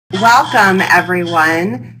welcome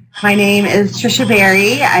everyone. My name is Trisha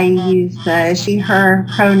Berry. I use the she, her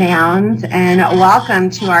pronouns, and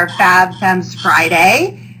welcome to our FabFems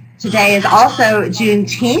Friday. Today is also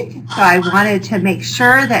Juneteenth, so I wanted to make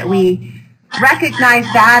sure that we recognize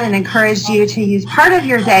that and encourage you to use part of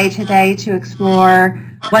your day today to explore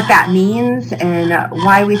what that means and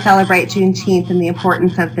why we celebrate Juneteenth and the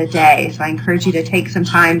importance of the day. So I encourage you to take some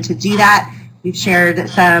time to do that. We've shared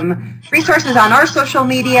some resources on our social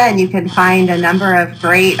media, and you can find a number of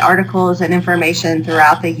great articles and information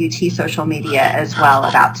throughout the UT social media as well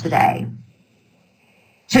about today.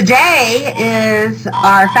 Today is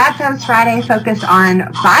our FabFems Friday focus on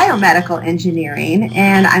biomedical engineering,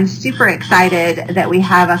 and I'm super excited that we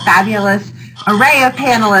have a fabulous array of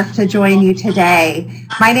panelists to join you today.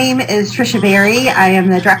 My name is Trisha Berry. I am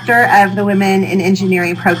the director of the Women in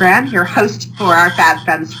Engineering program, your host for our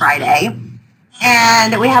FabFems Friday.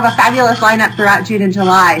 And we have a fabulous lineup throughout June and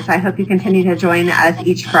July, so I hope you continue to join us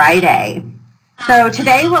each Friday. So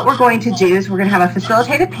today what we're going to do is we're going to have a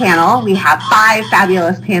facilitated panel. We have 5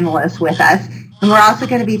 fabulous panelists with us, and we're also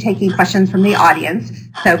going to be taking questions from the audience.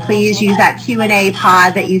 So please use that Q&A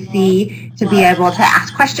pod that you see to be able to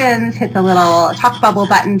ask questions, hit the little talk bubble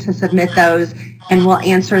button to submit those, and we'll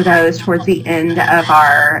answer those towards the end of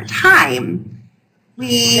our time.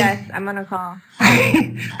 Yes, I'm on a call.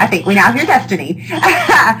 I think we now have your destiny.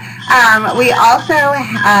 We also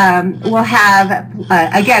will have,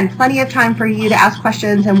 again, plenty of time for you to ask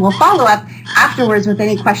questions, and we'll follow up afterwards with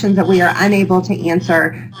any questions that we are unable to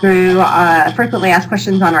answer through frequently asked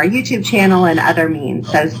questions on our YouTube channel and other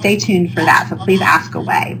means. So stay tuned for that, so please ask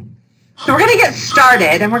away. So we're going to get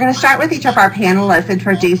started, and we're going to start with each of our panelists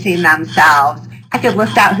introducing themselves. I could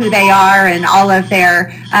list out who they are and all of their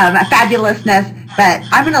fabulousness, but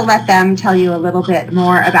I'm going to let them tell you a little bit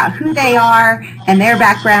more about who they are and their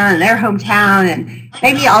background and their hometown, and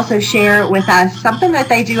maybe also share with us something that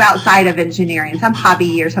they do outside of engineering, some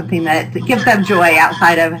hobby or something that gives them joy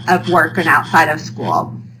outside of work and outside of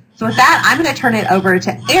school. So with that, I'm going to turn it over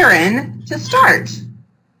to Erin to start.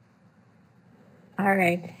 All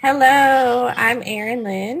right. Hello, I'm Erin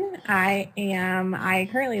Lynn. I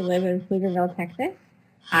currently live in Pflugerville, Texas.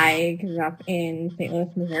 I grew up in St. Louis,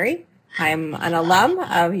 Missouri. I'm an alum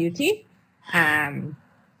of UT. I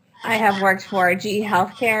have worked for GE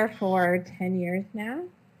Healthcare for 10 years now,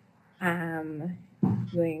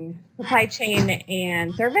 doing supply chain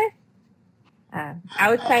and service.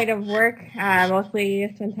 Outside of work,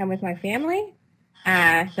 mostly spend time with my family.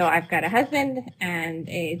 So I've got a husband and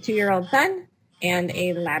a 2-year-old son and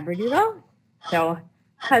a Labradoodle. So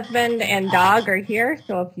husband and dog are here,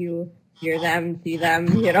 so if you hear them, see them,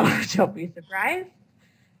 don't be surprised.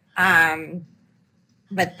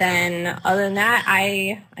 But then other than that,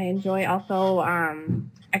 I enjoy also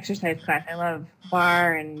exercise class. I love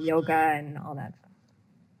bar and yoga and all that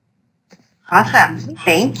stuff. Awesome.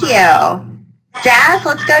 Thank you. Jazz,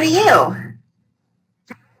 let's go to you.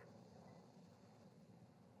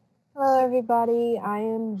 Hello everybody, I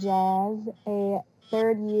am Jazz, a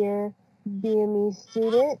 3rd year BME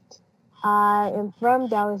student. I am from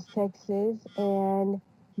Dallas, Texas, and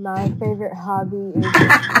my favorite hobby is...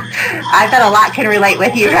 I bet a lot can relate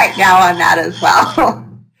with you right now on that as well.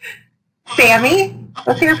 Sammy,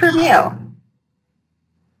 let's hear from you.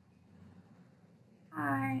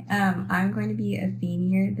 Hi, I'm going to be a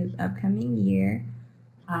senior this upcoming year.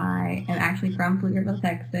 I am actually from Pflugerville,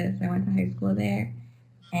 Texas. I went to high school there.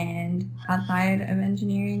 And outside of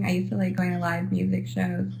engineering, I used to like going to live music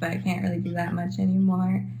shows, but I can't really do that much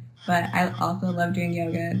anymore. But I also love doing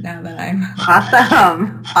yoga now that I'm...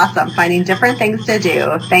 Awesome. Finding different things to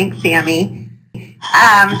do. Thanks, Sammy.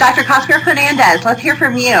 Dr. Cosgrove-Hernandez, let's hear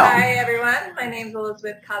from you. Hi, everyone. My name is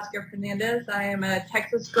Elizabeth Cosgrove-Hernandez. I am a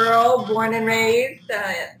Texas girl, born and raised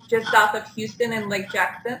just south of Houston in Lake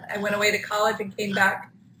Jackson. I went away to college and came back.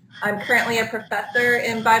 I'm currently a professor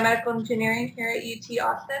in biomedical engineering here at UT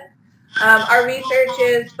Austin. Our research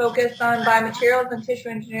is focused on biomaterials and tissue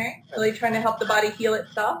engineering, really trying to help the body heal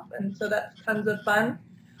itself, and so that's tons of fun.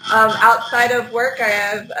 Outside of work, I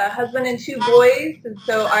have a husband and 2 boys, and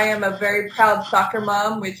so I am a very proud soccer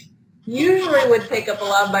mom, which usually would take up a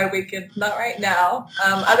lot of my weekends, not right now.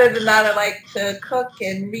 Other than that, I like to cook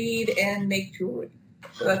and read and make jewelry.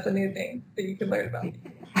 So that's a new thing that you can learn about me.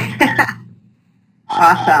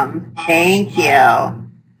 Awesome. Thank you.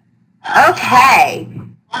 Okay.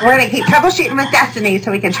 We're going to keep troubleshooting with Destiny so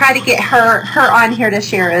we can try to get her on here to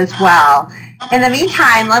share as well. In the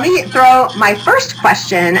meantime, let me throw my first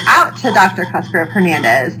question out to Dr.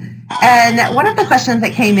 Cosgrove-Hernandez. And one of the questions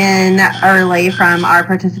that came in early from our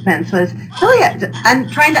participants was really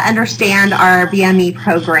trying to understand our BME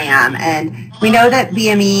program. And we know that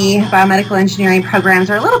BME, biomedical engineering programs,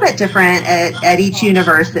 are a little bit different at each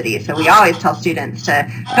university. So we always tell students to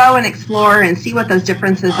go and explore and see what those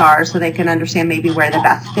differences are so they can understand maybe where the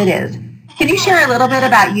best fit is. Can you share a little bit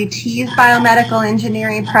about UT's biomedical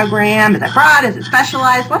engineering program? Is it broad? Is it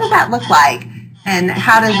specialized? What does that look like? And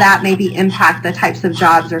how does that maybe impact the types of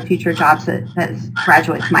jobs or future jobs that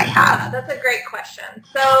graduates might have? That's a great question.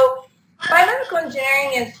 So biomedical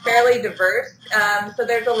engineering is fairly diverse. So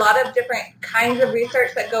there's a lot of different kinds of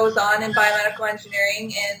research that goes on in biomedical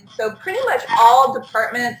engineering. And so pretty much all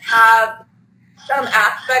departments have some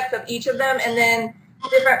aspects of each of them, and then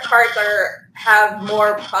different parts have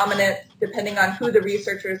more prominence depending on who the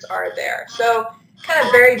researchers are there. So kind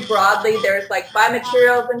of very broadly, there's like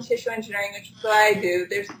biomaterials and tissue engineering, which is what I do.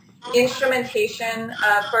 There's instrumentation,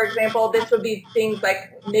 for example. This would be things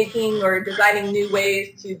like making or designing new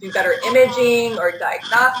ways to do better imaging or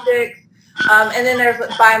diagnostics. And then there's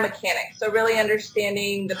biomechanics, so really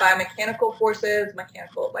understanding the biomechanical forces, like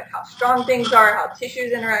how strong things are, how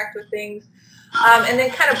tissues interact with things. And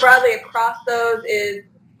then kind of broadly across those is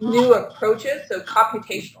new approaches, so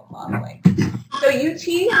computational modeling. So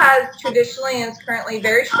UT has traditionally and is currently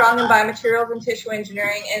very strong in biomaterials and tissue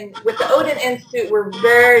engineering, and with the Odin Institute, we're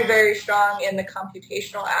very, very strong in the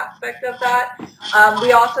computational aspect of that.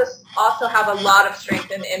 We also have a lot of strength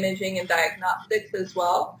in imaging and diagnostics as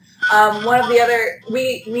well. We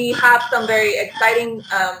have some very exciting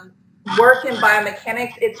work in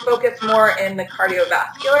biomechanics. It's focused more in the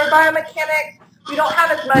cardiovascular biomechanics. We don't have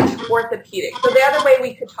as much orthopedic. So the other way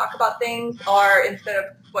we could talk about things are, instead of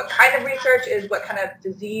what kind of research, is what kind of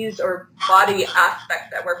disease or body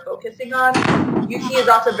aspect that we're focusing on. UT is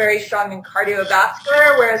also very strong in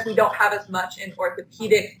cardiovascular, whereas we don't have as much in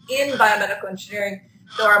orthopedic in biomedical engineering.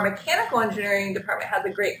 So our mechanical engineering department has a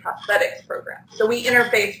great prosthetics program. So we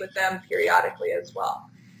interface with them periodically as well.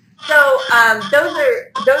 So those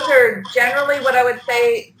are generally what I would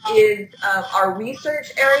say is our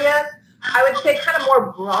research areas. I would say kind of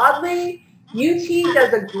more broadly, UT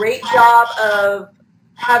does a great job of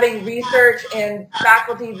having research and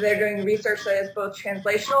faculty that are doing research that is both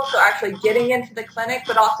translational, so actually getting into the clinic,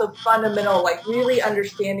 but also fundamental, like really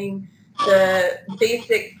understanding the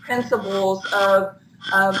basic principles of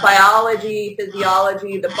biology,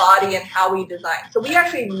 physiology, the body, and how we design. So we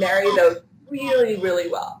actually marry those really, really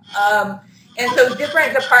well. And so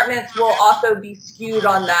different departments will also be skewed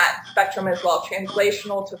on that spectrum as well,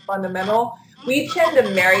 translational to fundamental. We tend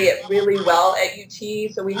to marry it really well at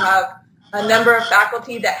UT, so we have a number of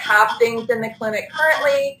faculty that have things in the clinic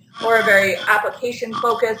currently or are very application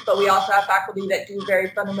focused, but we also have faculty that do very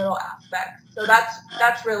fundamental aspects. So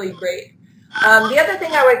that's really great. The other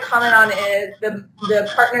thing I would comment on is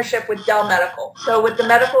the partnership with Dell Medical. So with the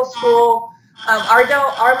medical school,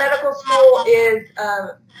 our medical school is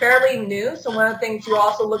fairly new, so one of the things you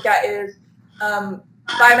also look at is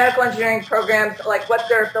biomedical engineering programs, like what's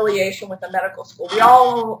their affiliation with the medical school. We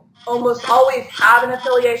all almost always have an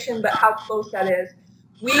affiliation, but how close that is.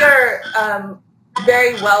 We are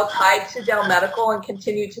very well tied to Dell Medical and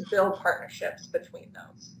continue to build partnerships between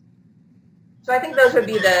those. So I think those would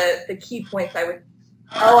be the key points I would.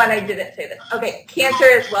 Oh, and I didn't say this. Okay, cancer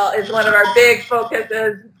as well is one of our big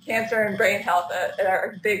focuses. Cancer and brain health are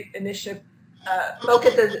our big initiative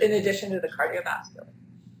focuses in addition to the cardiovascular.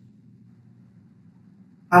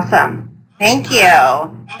 Awesome. Thank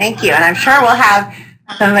you. Thank you. And I'm sure we'll have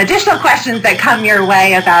some additional questions that come your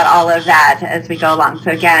way about all of that as we go along.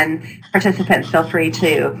 So again, participants, feel free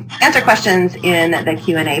to answer questions in the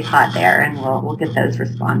Q&A pod there, and we'll get those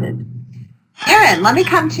responded. Erin, let me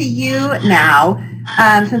come to you now.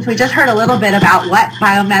 Since we just heard a little bit about what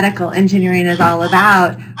biomedical engineering is all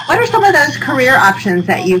about, what are some of those career options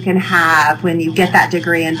that you can have when you get that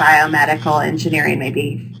degree in biomedical engineering?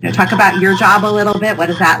 Maybe talk about your job a little bit. What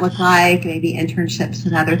does that look like? Maybe internships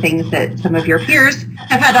and other things that some of your peers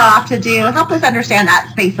have had to opt to do. Help us understand that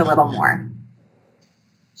space a little more.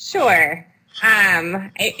 Sure.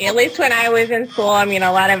 At least when I was in school, a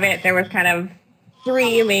lot of it, there was kind of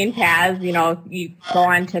three main paths. You go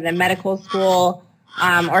on to the medical school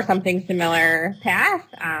or something similar path,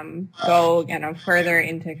 go further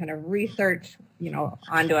into kind of research,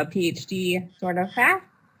 onto a PhD sort of path,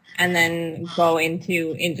 and then go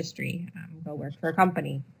into industry, go work for a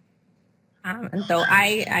company. And so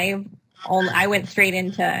I went straight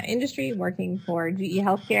into industry, working for GE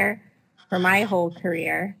Healthcare for my whole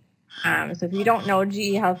career. So if you don't know,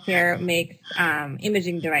 GE Healthcare makes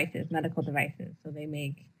imaging devices, medical devices. So they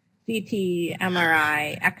make CT,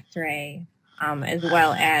 MRI, X-ray, as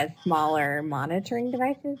well as smaller monitoring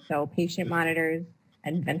devices, so patient monitors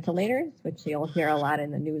and ventilators, which you'll hear a lot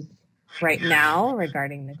in the news right now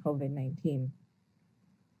regarding the COVID-19.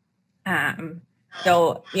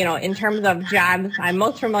 So, in terms of jobs, I'm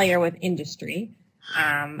most familiar with industry.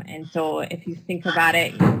 And so if you think about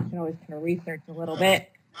it, you can always kind of research a little bit.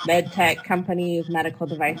 Med tech companies, medical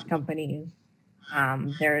device companies.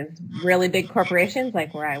 There's really big corporations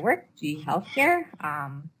like where I work, GE Healthcare,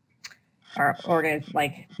 or organizations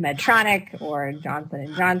like Medtronic or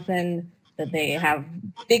Johnson & Johnson, that they have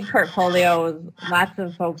big portfolios, lots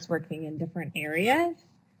of folks working in different areas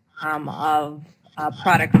of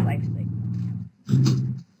product life cycle.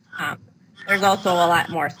 There's also a lot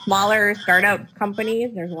more smaller startup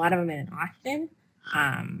companies. There's a lot of them in Austin.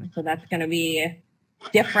 So that's going to be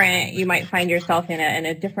different. You might find yourself in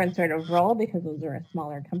a different sort of role because those are a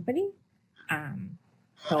smaller company.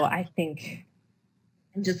 So I think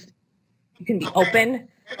just you can be open.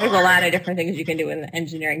 There's a lot of different things you can do in the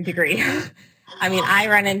engineering degree. I mean, I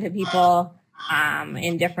run into people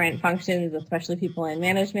in different functions, especially people in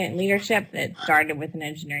management and leadership that started with an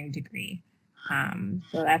engineering degree.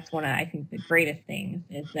 So that's one of, I think, the greatest things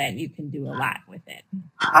is that you can do a lot with it.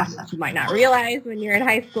 Awesome. Which you might not realize when you're in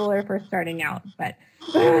high school or first starting out, but.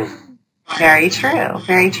 Very true.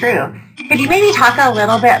 Very true. Could you maybe talk a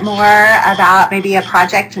little bit more about maybe a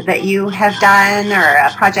project that you have done or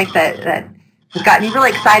a project that has gotten you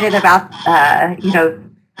really excited about,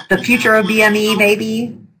 the future of BME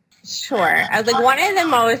maybe? Sure. I was like, one of the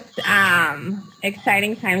most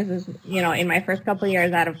exciting times was, in my first couple of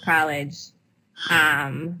years out of college,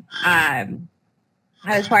 I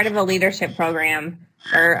was part of a leadership program,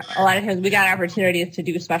 or a lot of times we got opportunities to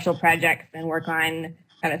do special projects and work on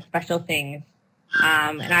kind of special things.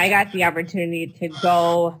 And I got the opportunity to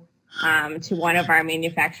go to one of our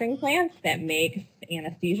manufacturing plants that makes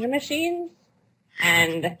anesthesia machines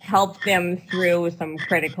and help them through some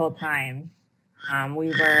critical times. We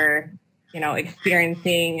were,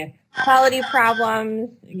 experiencing quality problems,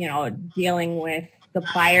 dealing with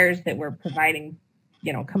suppliers that were providing,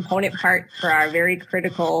 component parts for our very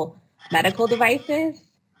critical medical devices.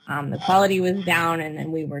 The quality was down, and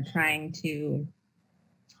then we were trying to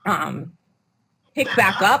pick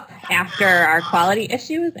back up after our quality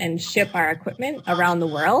issues and ship our equipment around the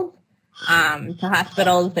world to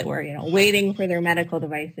hospitals that were, waiting for their medical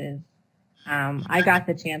devices. I got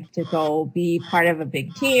the chance to go be part of a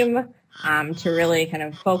big team to really kind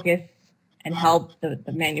of focus and help the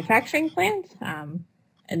manufacturing plant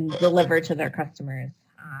and deliver to their customers.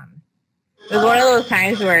 It was one of those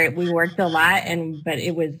times where we worked a lot, but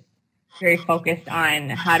it was very focused on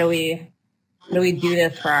how do we do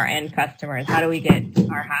this for our end customers? How do we get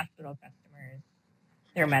our hospital customers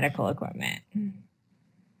their medical equipment?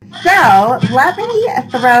 So let me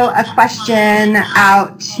throw a question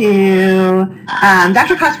out to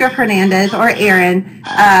Dr. Cosgrove-Hernandez or Erin.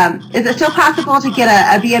 Is it still possible to get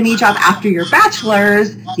a BME job after your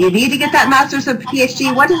bachelor's? Do you need to get that master's and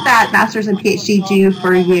PhD? What does that master's and PhD do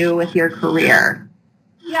for you with your career?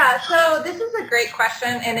 Yeah, so this is a great question,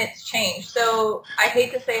 and it's changed. So I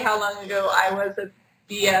hate to say how long ago I was a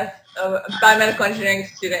biomedical engineering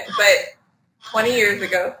student, but 20 years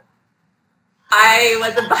ago, I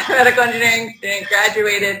was a biomedical engineering student,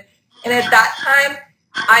 graduated, and at that time,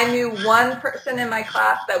 I knew one person in my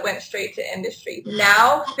class that went straight to industry.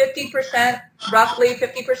 Now, roughly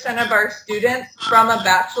 50% of our students from a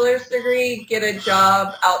bachelor's degree get a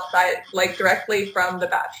job outside, like directly from the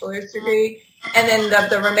bachelor's degree. And then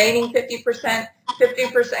the remaining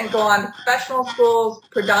 50% go on to professional schools,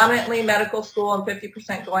 predominantly medical school, and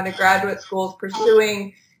 50% go on to graduate schools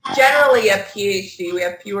pursuing generally a PhD. We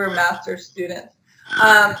have fewer master's students.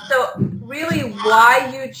 So really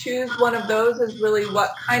why you choose one of those is really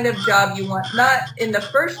what kind of job you want, not in the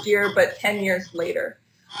first year, but 10 years later.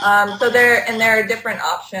 So there are different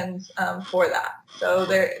options for that. So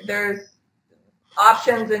there's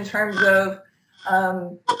options in terms of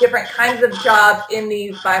different kinds of jobs in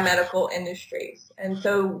these biomedical industries. And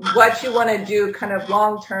so what you want to do kind of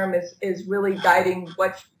long term is really guiding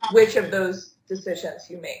which of those decisions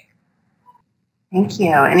you make. Thank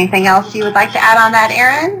you. Anything else you would like to add on that,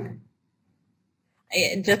 Erin?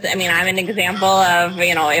 I'm an example of,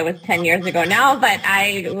 it was 10 years ago now, but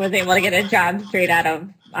I was able to get a job straight out of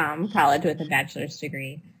college with a bachelor's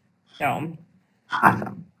degree. So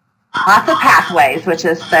awesome. Lots of pathways, which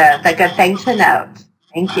is the good thing to note.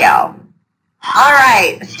 Thank you. All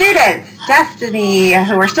right, students, Destiny,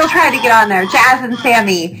 who are still trying to get on there, Jazz and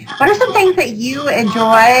Sammy, what are some things that you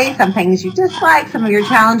enjoy, some things you dislike, some of your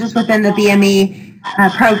challenges within the BME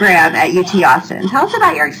program at UT Austin? Tell us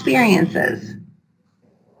about your experiences.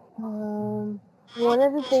 I One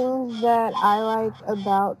of the things that I like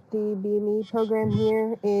about the BME program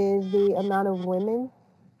here is the amount of women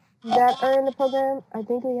that are in the program. I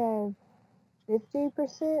think we have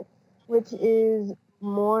 50%, which is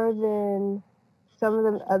more than some of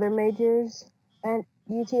the other majors at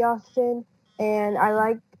UT Austin. And I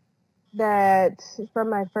like that from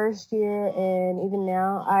my first year and even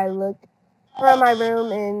now, I look around my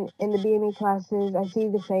room and in the BME classes, I see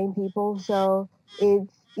the same people. So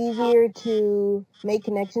it's easier to make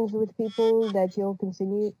connections with people that you'll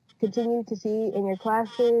continue to see in your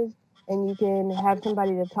classes, and you can have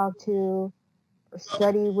somebody to talk to or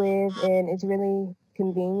study with, and it's really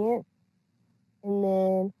convenient. And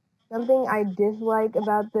then something I dislike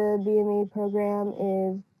about the BME program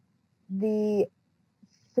is the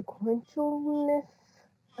sequentialness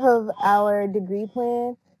of our degree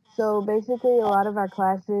plan. So basically, a lot of our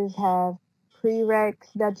classes have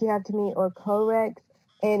prereqs that you have to meet or co-reqs,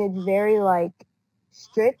 and it's very like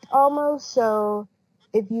strict almost. So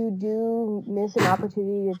if you do miss an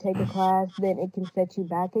opportunity to take a class, then it can set you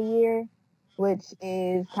back a year, which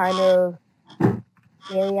is kind of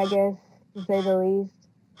scary, I guess, to say the least.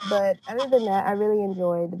 But other than that, I really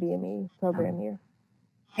enjoy the BME program here.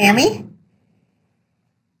 Tammy?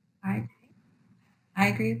 I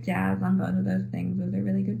agree with Jazz on both of those things. Those are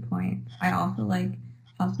really good points. I also like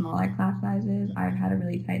how small our class size is. I've had a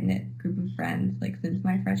really tight-knit group of friends like since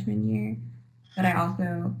my freshman year, but I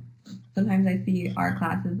also sometimes I see our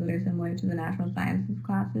classes that are similar to the natural sciences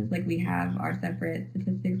classes. Like we have our separate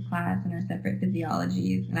statistics class and our separate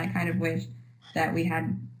physiologies, and I kind of wish that we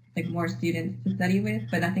had like more students to study with,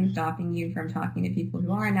 but nothing stopping you from talking to people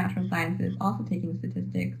who are in natural sciences, also taking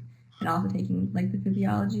statistics and also taking like the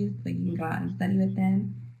physiologies, like you can go out and study with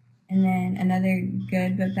them. And then another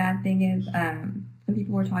good but bad thing is some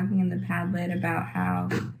people were talking in the Padlet about how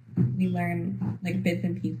we learn like bits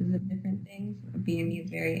and pieces of different things. BME is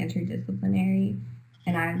very interdisciplinary,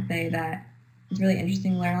 and I would say that it's really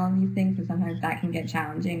interesting to learn all of these things, but sometimes that can get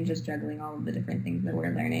challenging, just juggling all of the different things that we're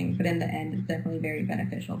learning. But in the end, it's definitely very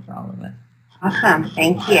beneficial for all of us. Awesome.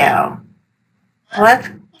 Thank you. Well, let's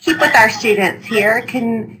keep with our students here.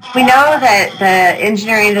 We know that the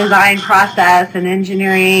engineering design process and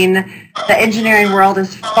the engineering world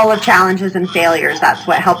is full of challenges and failures. That's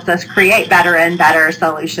what helps us create better and better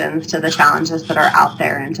solutions to the challenges that are out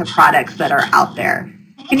there and to products that are out there.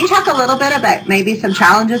 Can you talk a little bit about maybe some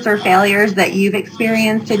challenges or failures that you've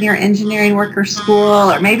experienced in your engineering work or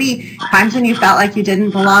school, or maybe times when you felt like you didn't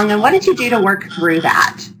belong, and what did you do to work through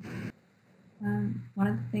that? One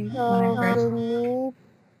of the things you can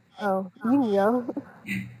go.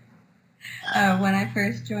 When I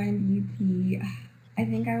first joined UT, I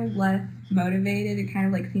think I was less motivated. It kind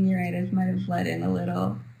of like senioritis might have bled in a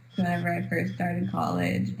little to whenever I first started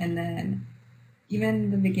college. And then even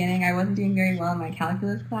in the beginning, I wasn't doing very well in my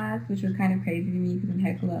calculus class, which was kind of crazy to me because in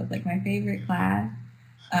high school that was like my favorite class.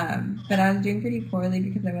 But I was doing pretty poorly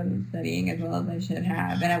because I wasn't studying as well as I should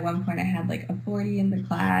have. And at one point I had like a 40 in the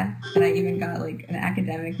class, and I even got like an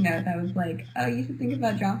academic note that was like, oh, you should think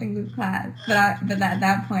about dropping this class. But at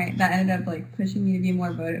that point, that ended up like pushing me to be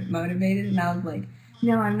more motivated, and I was like,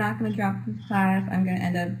 no, I'm not going to drop this class. I'm going to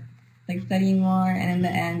end up like studying more. And in the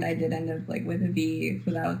end, I did end up like with a B,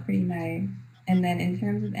 so that was pretty nice. And then in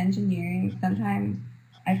terms of engineering, sometimes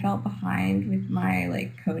I felt behind with my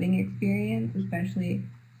like coding experience, especially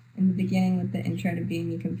in the beginning with the intro to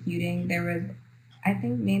BME computing. There was, I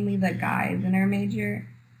think, mainly the guys in our major.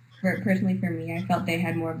 Personally for me, I felt they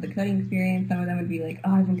had more of the coding experience. Some of them would be like,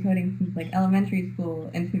 oh, I've been coding since like elementary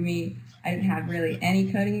school. And to me, I didn't have really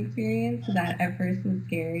any coding experience, so that at first was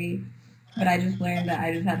scary. But I just learned that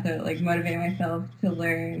I just had to like motivate myself to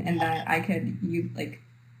learn, and that I could use like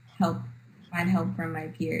find help from my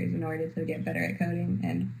peers in order to get better at coding.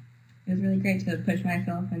 And it was really great to push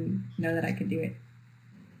myself and know that I could do it.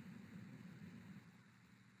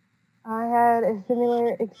 I had a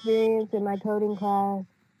similar experience in my coding class.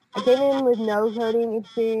 I came in with no coding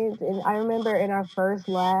experience, and I remember in our first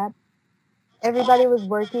lab, everybody was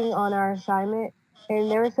working on our assignment,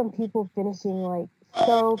 and there were some people finishing like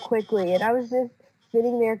so quickly, and I was just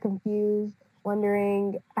sitting there confused,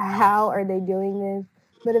 wondering how are they doing this.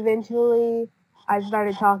 But eventually, I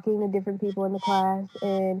started talking to different people in the class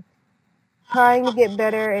and trying to get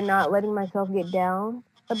better and not letting myself get down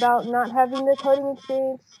about not having the coding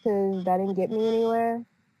experience, because that didn't get me anywhere.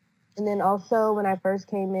 And then also when I first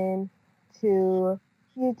came in to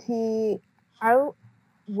UT, I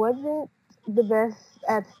wasn't the best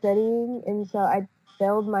at studying, and so I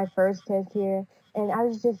failed my first test here, and I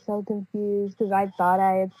was just so confused because I thought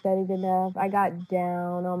I had studied enough. I got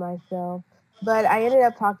down on myself, but I ended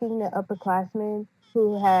up talking to upperclassmen,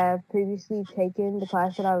 who have previously taken the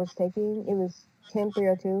class that I was taking. It was Chem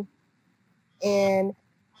 302. And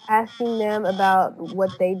asking them about what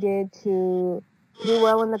they did to do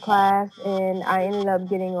well in the class, and I ended up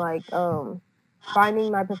getting like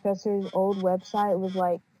finding my professor's old website. It was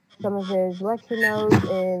like some of his lecture notes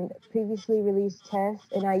and previously released tests,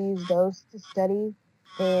 and I used those to study,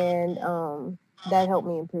 and that helped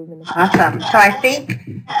me improve in the class. Awesome. So I think,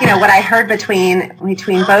 what I heard between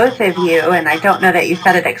both of you, and I don't know that you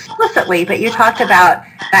said it explicitly, but you talked about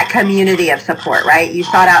that community of support, right? You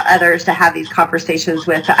sought out others to have these conversations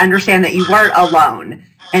with, to understand that you weren't alone.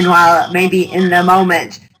 And while maybe in the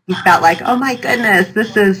moment you felt like, oh my goodness,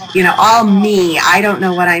 this is, all me. I don't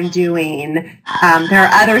know what I'm doing. There are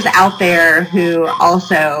others out there who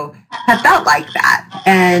also have felt like that.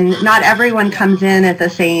 And not everyone comes in with the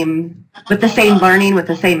same learning, with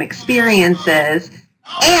the same experiences.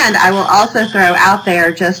 And I will also throw out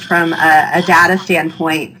there, just from a data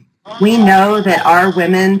standpoint, we know that our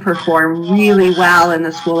women perform really well in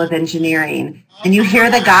the School of Engineering. And you hear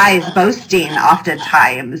the guys boasting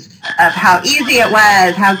oftentimes of how easy it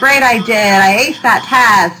was, how great I did, I aced that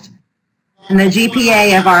test. And the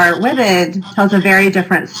GPA of our women tells a very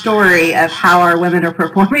different story of how our women are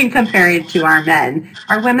performing compared to our men.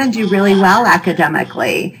 Our women do really well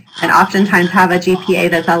academically and oftentimes have a GPA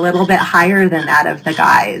that's a little bit higher than that of the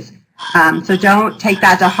guys. So don't take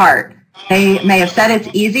that to heart. They may have said it's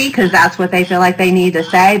easy because that's what they feel like they need to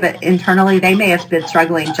say, but internally they may have been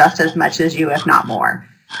struggling just as much as you, if not more.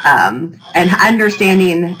 And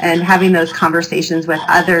understanding and having those conversations with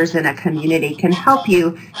others in a community can help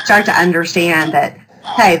you start to understand that,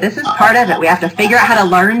 hey, this is part of it. We have to figure out how to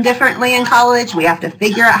learn differently in college. We have to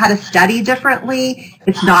figure out how to study differently.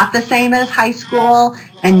 It's not the same as high school.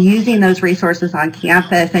 And using those resources on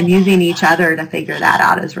campus and using each other to figure that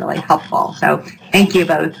out is really helpful. So thank you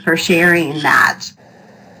both for sharing that.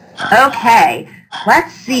 Okay,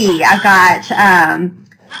 let's see. I've got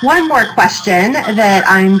one more question that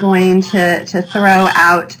I'm going to throw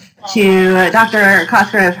out to Dr.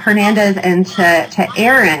 Cosgrove Hernandez and to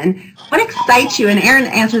Aaron. What excites you, and Aaron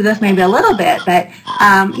answered this maybe a little bit, but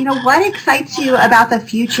what excites you about the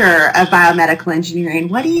future of biomedical engineering?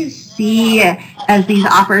 What do you see as these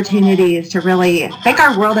opportunities to really make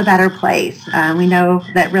our world a better place? We know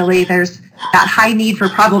that really there's that high need for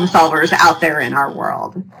problem solvers out there in our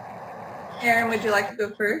world. Aaron, would you like to go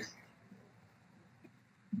first?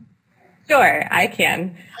 Sure, I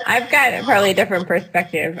can. I've got probably a different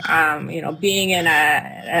perspective. Being in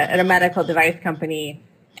a medical device company,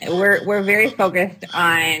 we're very focused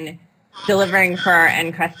on delivering for our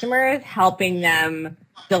end customers, helping them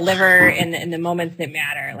deliver in the moments that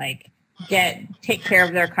matter, like take care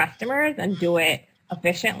of their customers and do it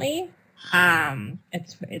efficiently.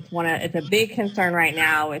 It's a big concern right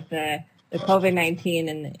now with the COVID-19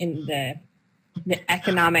 and in the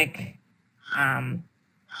economic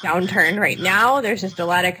downturn right now. There's just a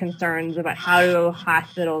lot of concerns about how do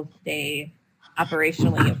hospitals stay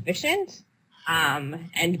operationally efficient.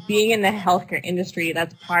 And being in the healthcare industry,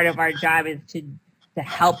 that's part of our job, is to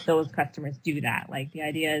help those customers do that. Like, the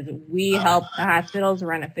idea is we help the hospitals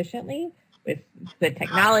run efficiently with good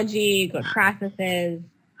technology, good processes,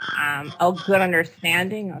 a good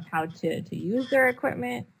understanding of how to use their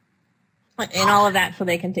equipment, and all of that so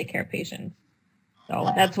they can take care of patients. So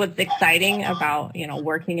that's what's exciting about,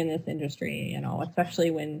 working in this industry,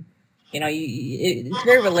 especially when, it's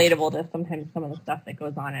very relatable to sometimes some of the stuff that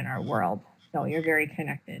goes on in our world. So you're very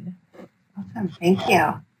connected. Awesome. Thank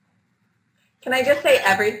you. Can I just say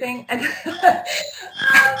everything?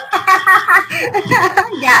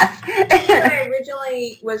 Yes. When I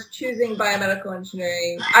originally was choosing biomedical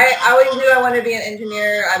engineering, I always knew I wanted to be an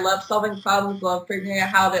engineer. I love solving problems, love figuring out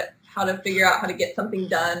how to figure out how to get something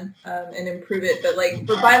done and improve it. But like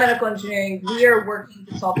for biomedical engineering, we are working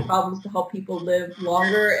to solve problems to help people live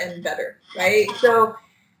longer and better, right? So,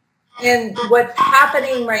 and what's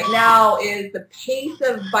happening right now is the pace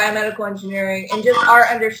of biomedical engineering and just our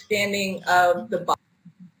understanding of the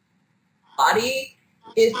body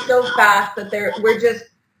is so fast that we're just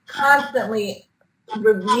constantly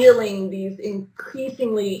revealing these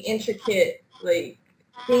increasingly intricate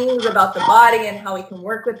things about the body and how we can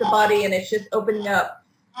work with the body, and it's just opening up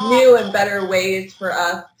new and better ways for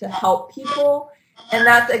us to help people. And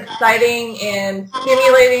that's exciting and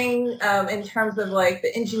stimulating in terms of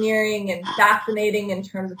the engineering, and fascinating in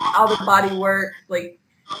terms of how the body works.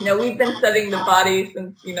 We've been studying the body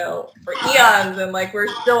since, for eons, and we're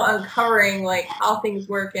still uncovering how things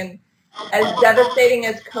work. And as devastating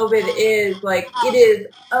as COVID is, it is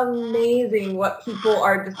amazing what people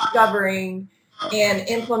are discovering and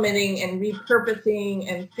implementing and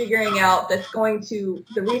repurposing and figuring out the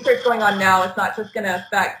research going on now is not just going to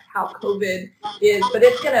affect how COVID is, but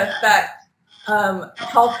it's going to affect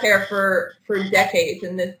healthcare for decades,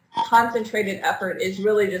 and this concentrated effort is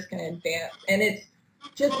really just going to advance. And it's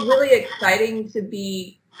just really exciting to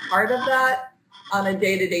be part of that on a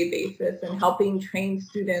day-to-day basis and helping train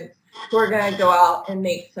students who are going to go out and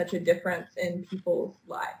make such a difference in people's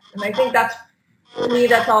lives. And I think that's, to me,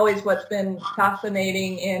 that's always what's been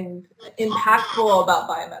fascinating and impactful about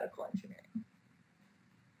biomedical engineering.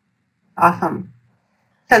 Awesome.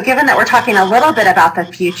 So given that we're talking a little bit about the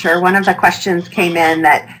future, one of the questions came in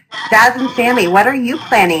that, Daz and Sammy, what are you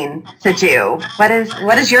planning to do? What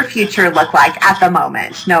does your future look like at the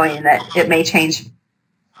moment, knowing that it may change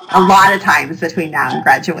a lot of times between now and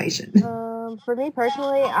graduation? For me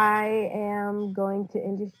personally, I am going to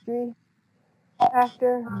industry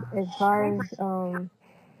after. As far as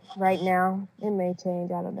right now, it may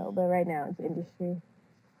change, I don't know, but right now it's industry.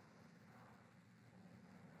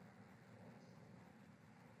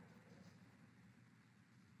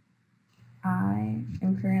 I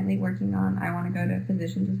am currently working on, I want to go to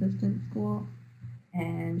physician's assistant school,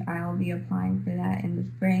 and I'll be applying for that in the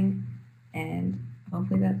spring, and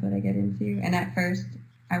hopefully that's what I get into. And at first,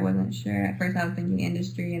 I wasn't sure. At first, I was thinking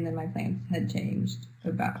industry, and then my plans had changed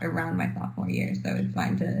around my sophomore year, so it's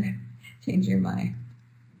fine to change your mind.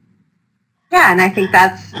 Yeah, and I think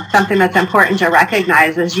that's something that's important to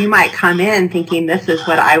recognize, is you might come in thinking this is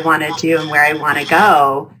what I want to do and where I want to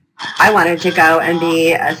go. I wanted to go and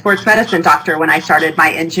be a sports medicine doctor when I started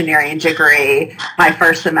my engineering degree my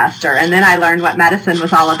first semester. And then I learned what medicine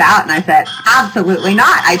was all about, and I said, absolutely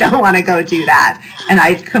not. I don't want to go do that. And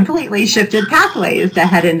I completely shifted pathways to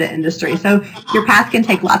head into industry. So your path can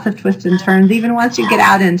take lots of twists and turns. Even once you get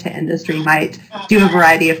out into industry, you might do a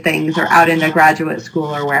variety of things, or out into graduate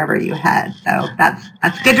school or wherever you head. So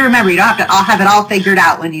that's good to remember. You don't have to have it all figured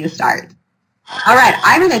out when you start. All right,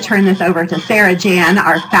 I'm going to turn this over to Sarah Jan,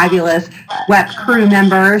 our fabulous UTWEP crew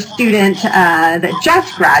member, student that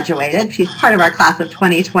just graduated. She's part of our class of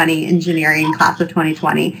 2020, engineering class of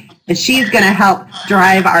 2020, and she's going to help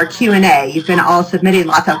drive our Q&A. You've been all submitting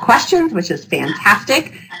lots of questions, which is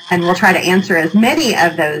fantastic, and we'll try to answer as many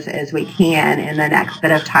of those as we can in the next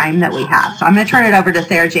bit of time that we have. So I'm going to turn it over to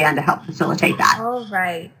Sarah Jan to help facilitate that. All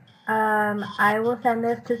right. I will send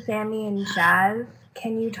this to Sammy and Jazz.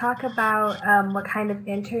 Can you talk about what kind of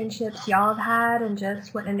internships y'all have had, and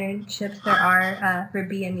just what internships there are for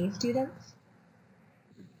BME students?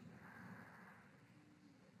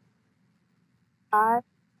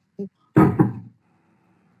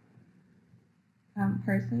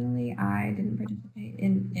 Personally, I didn't participate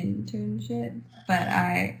in internships, but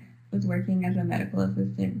I was working as a medical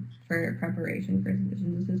assistant for preparation for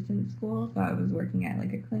physician's assistant school. So I was working at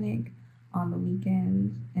like a clinic on the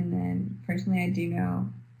weekends, and then personally I do know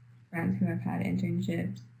friends who have had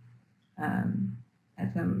internships, and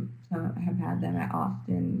some have had them at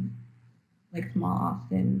Austin, like small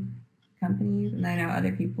Austin companies, and I know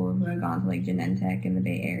other people who have gone to like Genentech in the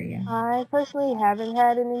Bay Area. I personally haven't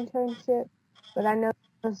had an internship, but I know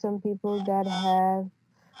some people that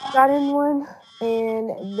have gotten one,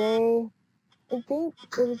 and I think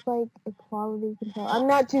it was like a quality control. I'm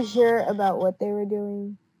not too sure about what they were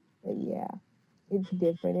doing. But yeah, it's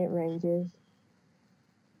different. It ranges.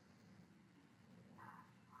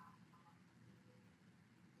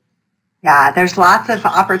 Yeah, there's lots of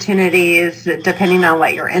opportunities depending on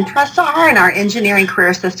what your interests are, and our Engineering Career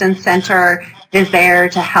Assistance Center is there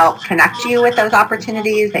to help connect you with those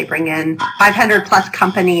opportunities. They bring in 500 plus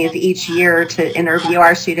companies each year to interview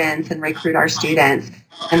our students and recruit our students.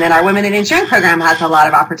 And then our Women in Engineering program has a lot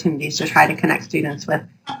of opportunities to try to connect students with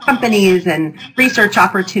companies and research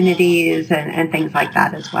opportunities and things like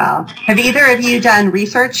that as well. Have either of you done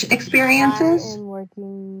research experiences? I am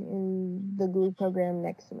working in the glue program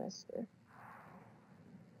next semester.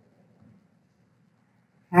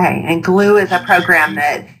 Okay, and GLUE is a program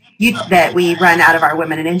that we run out of our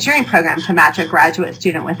Women in Engineering program to match a graduate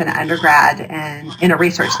student with an undergrad and in a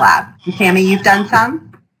research lab. And Tammy, you've done some?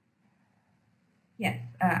 Yes,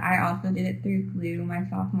 I also did it through GLUE my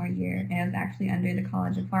sophomore year, and it was actually under the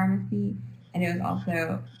College of Pharmacy, and it was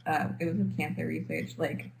also, it was with cancer research,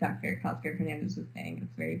 like Dr. Kosker-Fernandez was saying.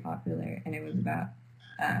 It's very popular, and it was about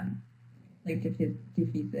like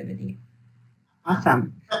diffusivity.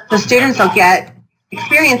 Awesome. So students will get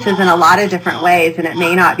experiences in a lot of different ways, and it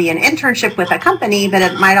may not be an internship with a company, but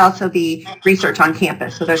it might also be research on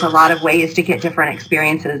campus. So there's a lot of ways to get different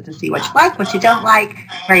experiences to see what you like, what you don't like,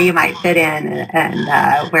 where you might fit in,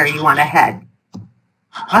 and where you want to head.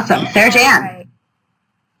 Awesome. Sarah Jan. Right.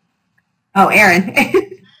 Oh, Erin.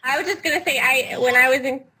 I was just going to say, when I was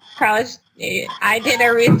in college, I did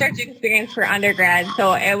a research experience for undergrad,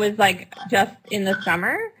 so it was like just in the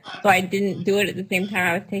summer, so I didn't do it at the same time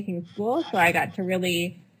I was taking school, so I got to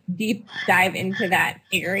really deep dive into that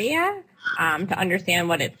area to understand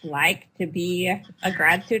what it's like to be a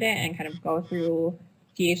grad student and kind of go through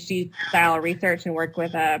PhD style research and work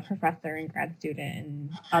with a professor and grad student and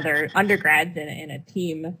other undergrads in a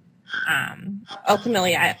team.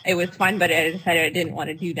 Ultimately, it was fun, but I decided I didn't want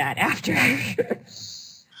to do that after.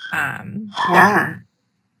 Yeah.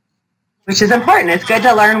 Which is important. It's good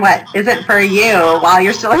to learn what isn't for you while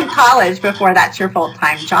you're still in college before that's your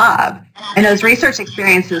full-time job. And those research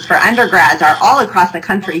experiences for undergrads are all across the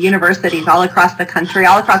country. Universities all across the country,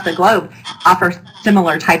 all across the globe offer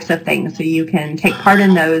similar types of things. So you can take part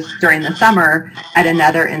in those during the summer at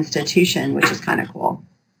another institution, which is kind of cool.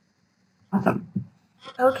 Awesome.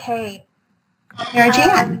 Okay. Sarah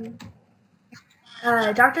Jan.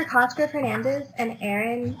 Dr. Cosgrove-Hernandez and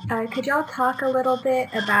Erin, could y'all talk a little bit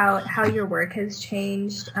about how your work has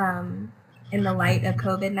changed in the light of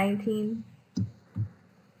COVID-19?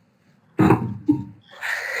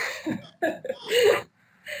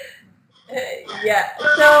 Yeah.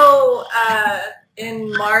 So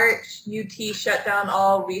in March, UT shut down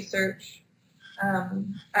all research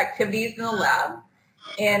activities in the lab,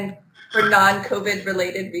 and for non-COVID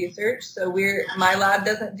related research. So my lab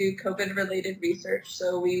doesn't do COVID related research,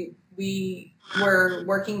 so we were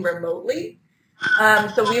working remotely.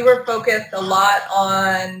 So we were focused a lot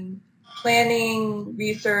on planning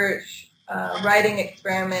research, writing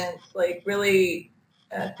experiments, like really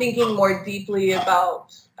thinking more deeply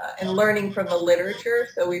about and learning from the literature.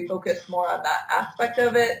 So we focused more on that aspect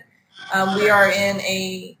of it. We are in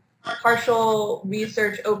a partial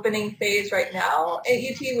research opening phase right now at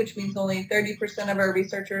UT, which means only 30% of our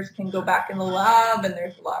researchers can go back in the lab, and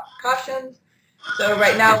there's a lot of precautions. So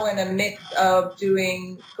right now we're in a mix of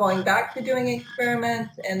going back to doing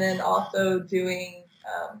experiments and then also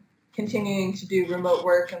continuing to do remote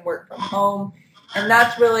work and work from home. And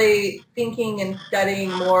that's really thinking and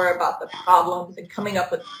studying more about the problems and coming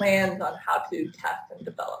up with plans on how to test and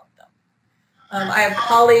develop them. I have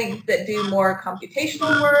colleagues that do more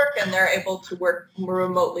computational work, and they're able to work more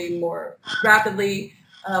remotely more rapidly.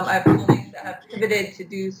 I have colleagues that have pivoted to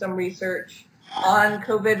do some research on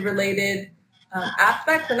COVID-related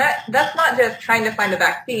aspects, and that's not just trying to find a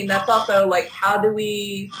vaccine. That's also like, how do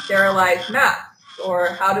we sterilize masks, or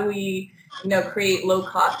how do we create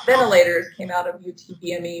low-cost ventilators? Came out of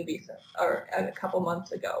UTBME a couple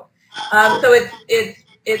months ago. So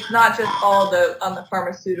it's not just all on the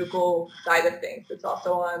pharmaceutical side of things. It's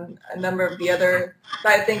also on a number of the other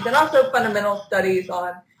side of things, and also fundamental studies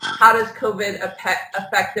on how does COVID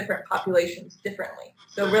affect different populations differently.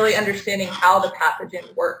 So really understanding how the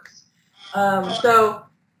pathogen works. So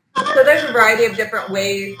there's a variety of different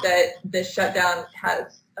ways that this shutdown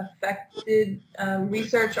has affected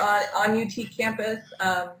research on UT campus.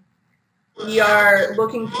 We are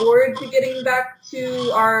looking forward to getting back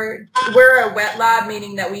to we're a wet lab,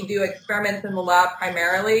 meaning that we do experiments in the lab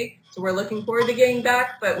primarily. So we're looking forward to getting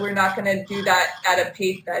back, but we're not going to do that at a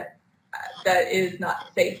pace that is not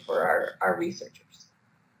safe for our researchers.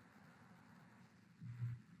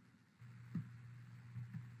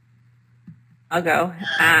 I'll go.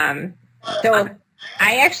 So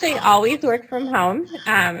I actually always work from home.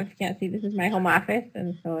 If you can't see, this is my home office,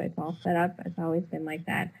 and so it's all set up. It's always been like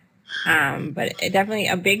that. But it definitely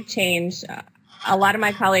a big change. A lot of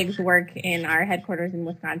my colleagues work in our headquarters in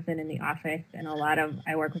Wisconsin in the office, and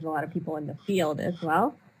I work with a lot of people in the field as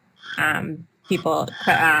well. Sales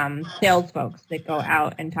folks that go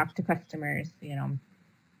out and talk to customers,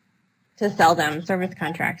 to sell them service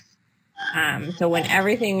contracts. So when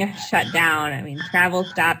everything shut down, travel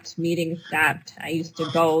stopped, meetings stopped. I used to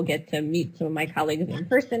get to meet some of my colleagues in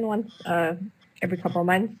person once every couple of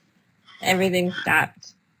months. Everything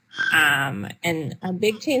stopped. And a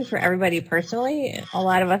big change for everybody personally. A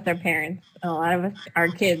lot of us are parents. A lot of us, our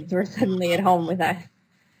kids were suddenly at home with us.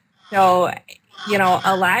 So,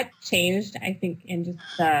 a lot changed, I think, in just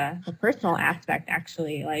the personal aspect,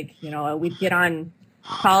 actually. Like, we'd get on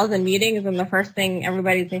calls and meetings, and the first thing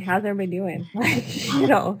everybody'd say, how's everybody doing? Like,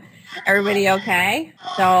 everybody okay?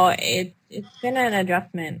 So it's been an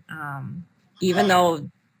adjustment. Even though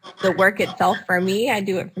the work itself for me, I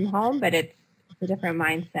do it from home, but it's a different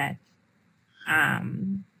mindset.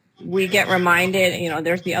 We get reminded,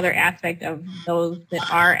 there's the other aspect of those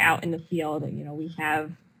that are out in the field. We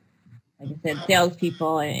have, like I said,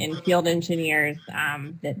 salespeople and field engineers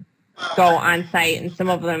that go on site, and some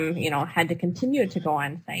of them, had to continue to go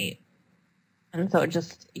on site. And so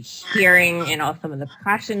just hearing, some of the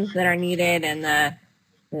precautions that are needed and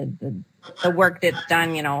the work that's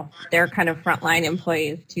done, they're kind of frontline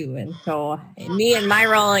employees too. And so me and my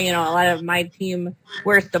role, a lot of my team,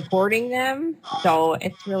 we're supporting them. So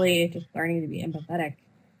it's really just learning to be empathetic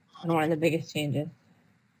and one of the biggest changes.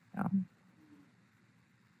 So.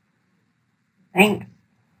 Thanks.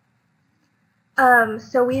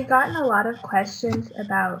 So we've gotten a lot of questions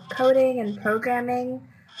about coding and programming.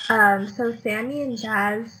 So Sammy and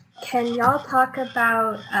Jazz, can y'all talk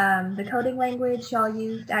about the coding language y'all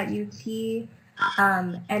used at UT,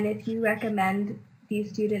 and if you recommend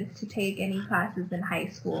these students to take any classes in high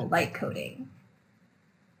school like coding?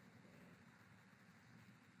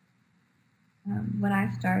 When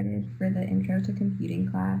I started for the intro to computing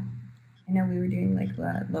class, I know we were doing like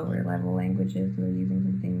lower level languages. We were using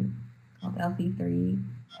something called LC3,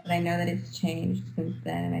 but I know that it's changed since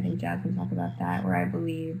then, and I think Jazz can talk about that, where I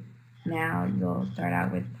believe now you'll start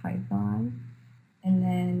out with Python. And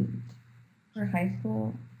then for high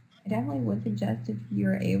school, I definitely would suggest, if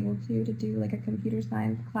you're able to do like a computer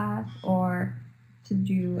science class or to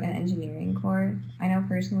do an engineering course. I know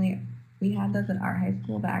personally we had those at our high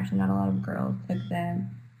school, but actually not a lot of girls took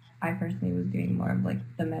them. I personally was doing more of like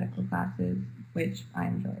the medical classes, which I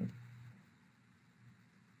enjoyed.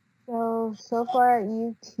 So far at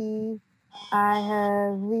UT,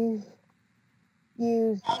 we've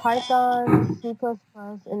used Python, C++,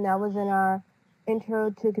 and that was in our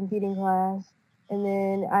intro to computing class. And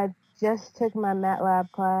then I just took my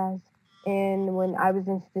MATLAB class, and when I was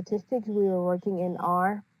in statistics, we were working in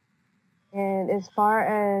R. And as far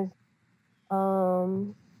as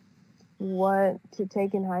what to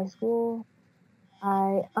take in high school,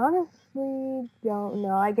 I honestly don't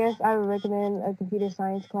know. I guess I would recommend a computer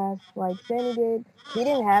science class like Sammy did. We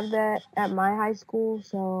didn't have that at my high school,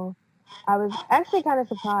 so I was actually kind of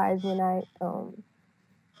surprised when I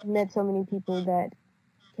met so many people that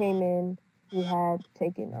came in who had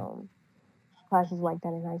taken classes like that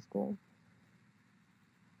in high school.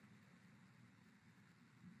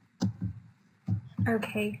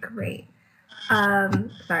 Okay, great.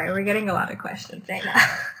 Sorry, we're getting a lot of questions right now.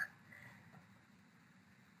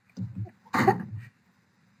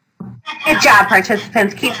 Good job,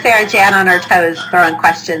 participants. Keep Sarah Jan on her toes throwing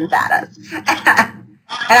questions at us.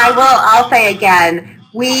 And I'll say again,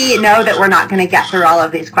 we know that we're not going to get through all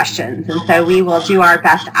of these questions, and so we will do our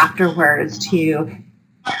best afterwards to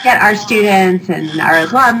get our students and our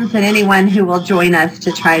alums and anyone who will join us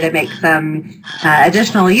to try to make some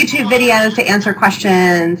additional YouTube videos to answer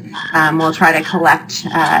questions. We'll try to collect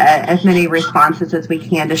as many responses as we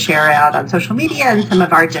can to share out on social media in some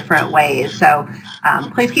of our different ways. So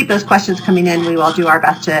please keep those questions coming in. We will do our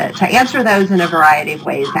best to answer those in a variety of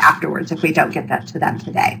ways afterwards if we don't get that to them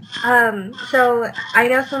today. So I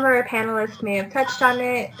know some of our panelists may have touched on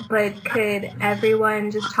it, but could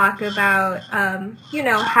everyone just talk about,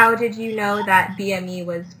 how did you know that BME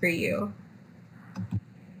was for you?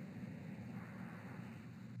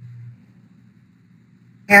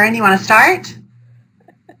 Erin, you want to start?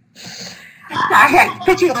 Sorry, I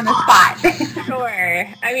put you on the spot. Sure.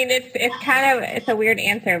 I mean, it's a weird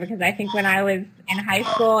answer, because I think when I was in high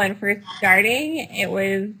school and first starting, it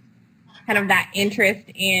was kind of that interest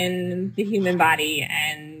in the human body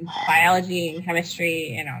and biology and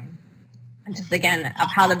chemistry, and just again of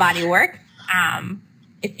how the body works.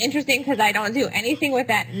 It's interesting because I don't do anything with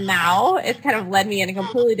that now. It's kind of led me in a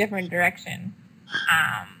completely different direction.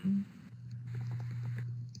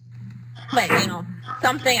 But,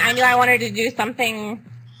 something, I knew I wanted to do something,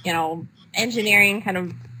 engineering, kind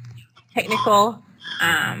of technical,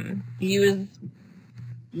 use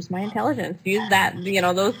my intelligence, use that,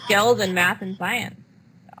 those skills in math and science.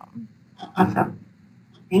 So. Awesome.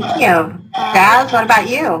 Thank you. Jazz, what about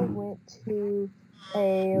you? I went to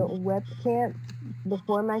a web camp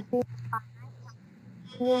before my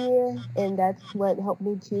senior year, and that's what helped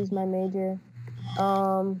me choose my major.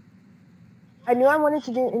 I knew I wanted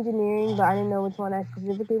to do engineering, but I didn't know which one I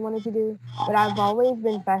specifically wanted to do. But I've always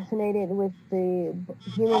been fascinated with the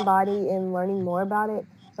human body and learning more about it.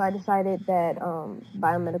 So I decided that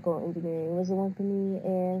biomedical engineering was the one for me,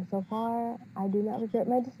 and so far, I do not regret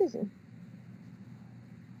my decision.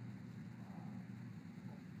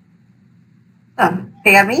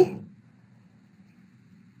 Sammy?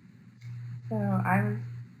 So I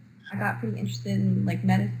got pretty interested in like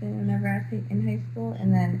medicine whenever I was in high school,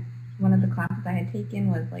 and then one of the classes I had taken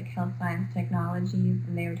was like health science technologies,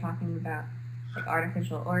 and they were talking about like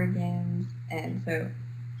artificial organs, and so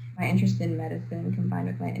my interest in medicine combined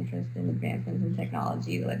with my interest in advancements in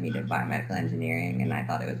technology led me to biomedical engineering, and I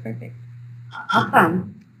thought it was perfect.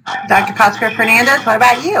 Awesome. Dr. Cosgrove Fernandez, what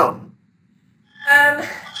about you?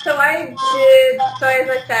 So as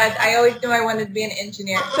I said, I always knew I wanted to be an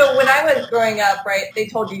engineer. So when I was growing up, right, they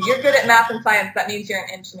told you, you're good at math and science, that means you're an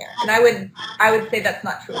engineer. And I would say that's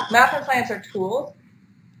not true. Math and science are tools.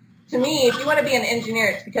 To me, if you want to be an engineer,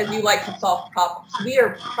 it's because you like to solve problems. We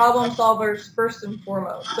are problem solvers first and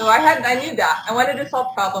foremost. So I knew that. I wanted to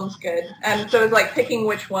solve problems good. And so it was like picking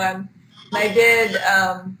which one. And I did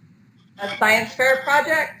a science fair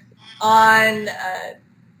project on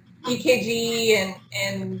EKG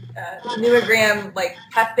and pneumogram like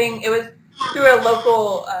testing. It was through a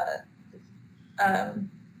local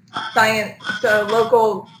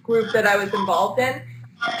local group that I was involved in.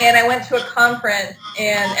 And I went to a conference,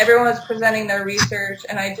 and everyone was presenting their research,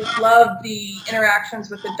 and I just loved the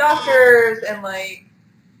interactions with the doctors and, like,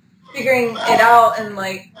 figuring it out and,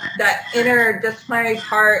 like, that interdisciplinary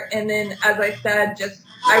part. And then, as I said,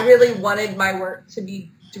 I really wanted my work to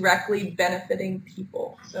be directly benefiting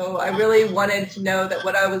people. So I really wanted to know that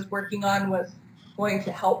what I was working on was going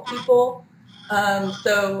to help people.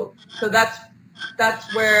 So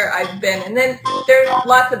that's where I've been. And then there's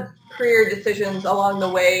lots of career decisions along the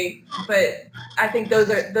way, but I think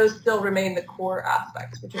those still remain the core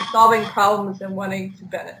aspects, which are solving problems and wanting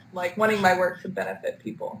my work to benefit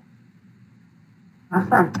people.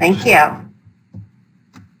 Awesome, thank you.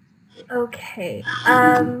 Okay,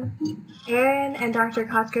 Erin and Dr.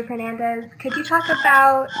 Kosker-Fernandez, could you talk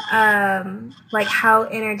about like how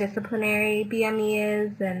interdisciplinary BME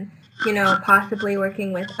is, and possibly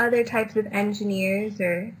working with other types of engineers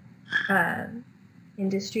or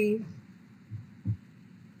industries?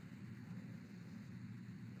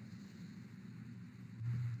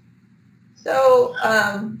 So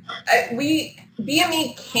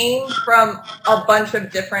BME came from a bunch of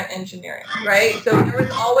different engineering, right? So there was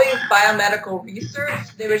always biomedical research.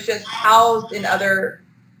 It was just housed in other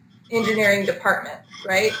engineering departments,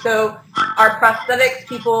 right? So our prosthetics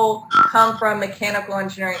people come from mechanical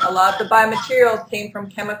engineering. A lot of the biomaterials came from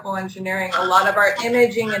chemical engineering. A lot of our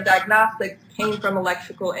imaging and diagnostics came from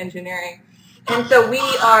electrical engineering. And so we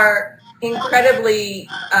are incredibly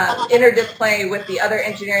interdisciplinary with the other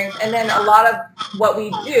engineering. And then a lot of what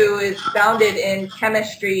we do is founded in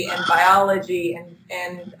chemistry and biology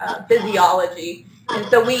and physiology. And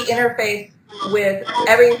so we interface with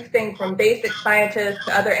everything from basic scientists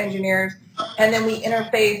to other engineers, and then we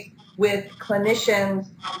interface with clinicians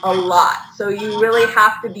a lot. So you really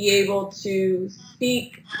have to be able to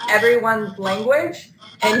speak everyone's language,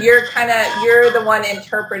 and you're the one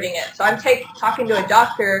interpreting it. So I'm talking to a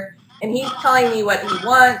doctor, and he's telling me what he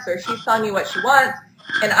wants, or she's telling me what she wants,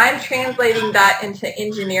 and I'm translating that into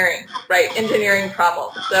engineering, right? Engineering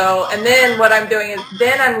problems. So, and then what I'm doing is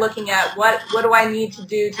then I'm looking at what do I need to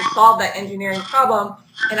do to solve that engineering problem,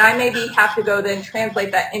 and I maybe have to go then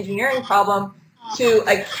translate that engineering problem to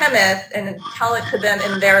a chemist and tell it to them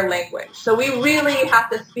in their language. So we really have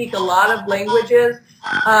to speak a lot of languages,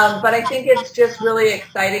 but I think it's just really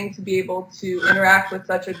exciting to be able to interact with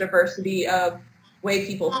such a diversity of way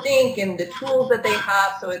people think and the tools that they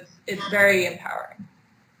have, so it's very empowering.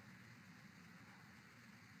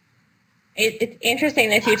 It's interesting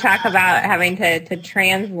that you talk about having to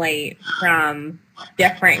translate from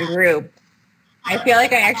different groups. I feel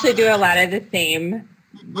like I actually do a lot of the same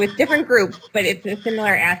with different groups, but it's a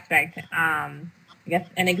similar aspect. I guess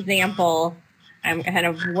an example, I'm kind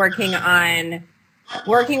of working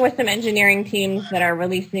with some engineering teams that are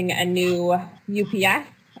releasing a new UPS,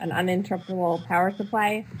 an uninterruptible power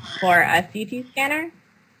supply for a CT scanner.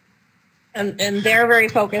 And they're very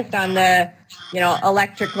focused on the,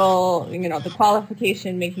 electrical, the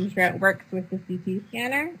qualification, making sure it works with the CT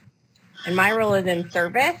scanner. And my role is in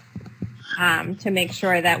service, to make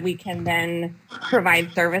sure that we can then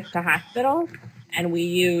provide service to hospitals. And we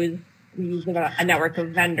use a network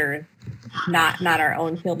of vendors, not our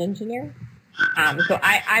own field engineers. So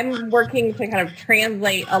I'm working to kind of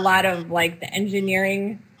translate a lot of like the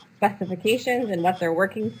engineering specifications and what they're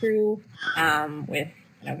working through with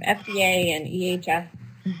FDA and EHS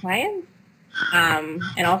compliance,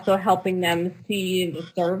 and also helping them see the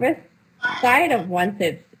service side of once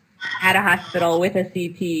it's at a hospital with a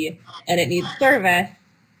CT and it needs service,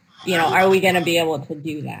 are we going to be able to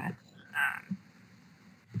do that?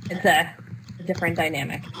 It's a different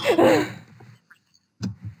dynamic.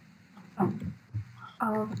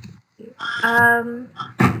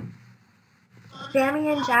 Sammy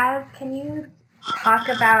and Jazz, can you talk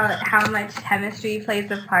about how much chemistry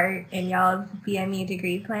plays a part in y'all's BME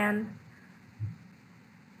degree plan?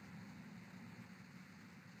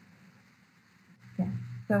 Yeah,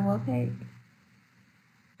 so we'll take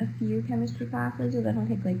a few chemistry classes. We'll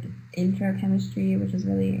definitely take like intro chemistry, which is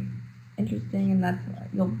really interesting, and that's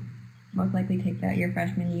you'll most likely take that your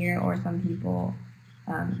freshman year, or some people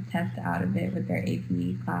test out of it with their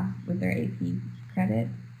AP class, with their AP credit.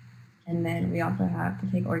 And then we also have to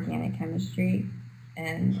take organic chemistry,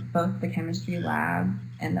 and both the chemistry lab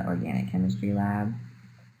and the organic chemistry lab.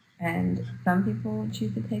 And some people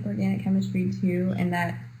choose to take organic chemistry too, and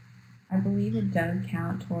that, I believe it does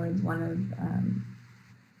count towards one of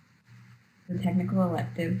the technical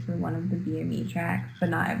electives for one of the BME tracks, but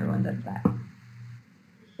not everyone does that.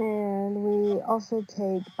 And we also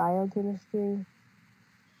take biochemistry,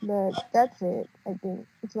 but that's it, I think.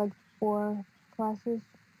 It's like 4 classes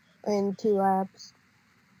and 2 labs.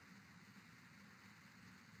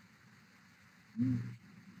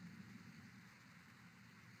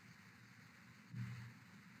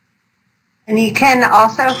 And you can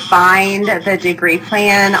also find the degree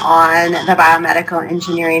plan on the Biomedical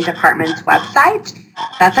Engineering Department's website.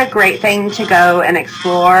 That's a great thing to go and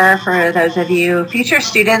explore for those of you future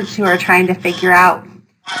students who are trying to figure out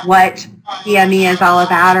what BME is all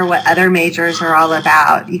about or what other majors are all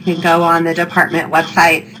about. You can go on the department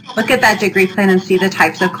website, look at that degree plan and see the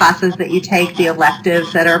types of classes that you take, the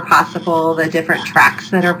electives that are possible, the different tracks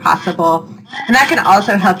that are possible. And that can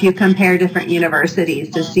also help you compare different universities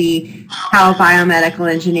to see how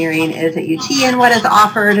biomedical engineering is at UT and what is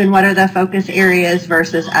offered and what are the focus areas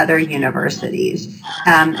versus other universities.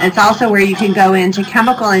 It's also where you can go into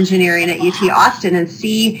chemical engineering at UT Austin and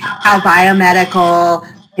see how biomedical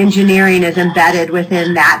engineering is embedded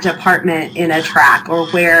within that department in a track, or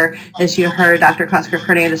where, as you heard Dr.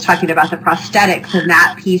 Cosgrove-Hernandez talking about the prosthetics, and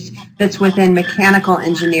that piece fits within mechanical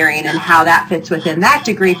engineering and how that fits within that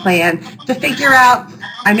degree plan to figure out,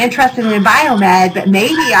 I'm interested in biomed, but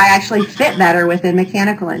maybe I actually fit better within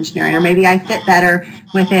mechanical engineering, or maybe I fit better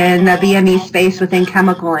within the BME space within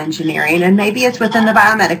chemical engineering, and maybe it's within the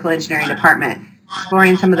biomedical engineering department.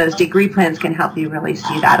 Exploring some of those degree plans can help you really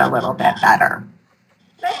see that a little bit better.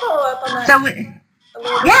 Can I follow up on that?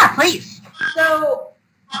 So, yeah, please. So,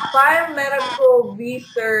 biomedical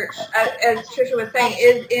research, as Tricia was saying,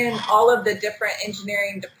 is in all of the different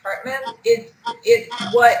engineering departments.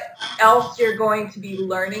 It's what else you're going to be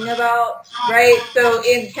learning about, right? So,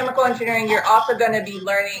 in chemical engineering, you're also going to be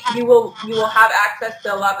learning. You will have access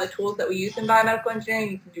to a lot of the tools that we use in biomedical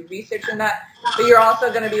engineering. You can do research in that, but you're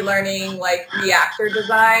also going to be learning like reactor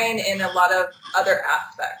design and a lot of other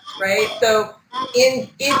aspects, right? So,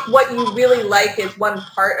 if what you really like is one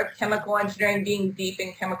part of chemical engineering, being deep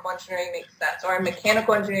in chemical engineering makes sense. Or in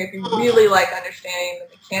mechanical engineering, if you really like understanding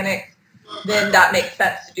the mechanics, then that makes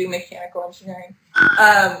sense to do mechanical engineering.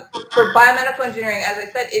 For biomedical engineering, as I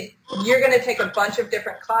said, you're going to take a bunch of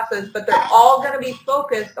different classes, but they're all going to be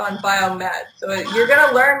focused on biomed. So you're going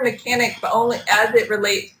to learn mechanics, but only as it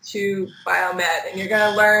relates to biomed. And you're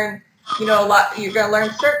going to learn, a lot. You're going to learn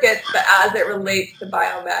circuits, but as it relates to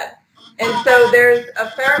biomed. And so there's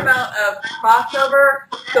a fair amount of crossover.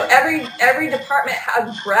 So every department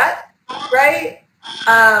has breadth, right?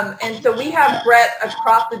 And so we have breadth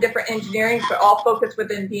across the different engineering, but all focused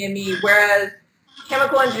within BME, whereas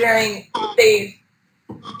chemical engineering stays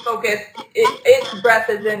focused, its breadth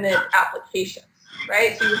is in its applications,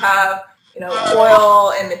 right? So you have,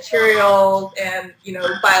 oil and materials and,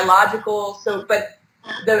 biological, but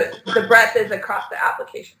the breadth is across the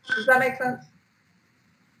applications. Does that make sense?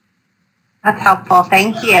 That's helpful.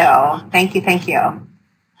 Thank you. Thank you. Thank you.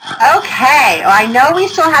 Okay. Well, I know we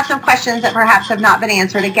still have some questions that perhaps have not been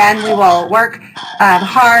answered. Again, we will work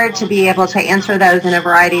hard to be able to answer those in a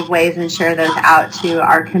variety of ways and share those out to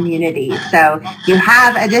our community. So if you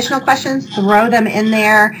have additional questions, throw them in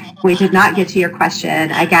there. If we did not get to your question,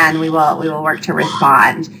 again, we will work to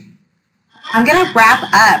respond. I'm going to wrap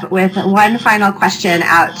up with one final question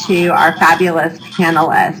out to our fabulous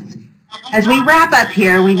panelists. As we wrap up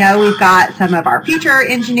here, we know we've got some of our future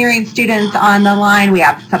engineering students on the line. We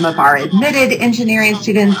have some of our admitted engineering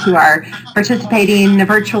students who are participating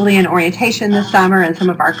virtually in orientation this summer, and some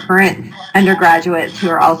of our current undergraduates who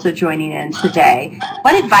are also joining in today.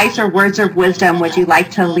 What advice or words of wisdom would you like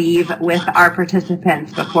to leave with our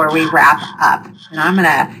participants before we wrap up? And I'm going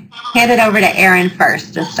to hand it over to Erin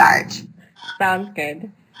first to start. Sounds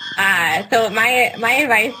good. So my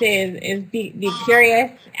advice is be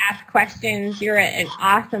curious, ask questions. You're at an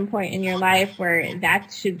awesome point in your life where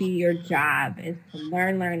that should be your job, is to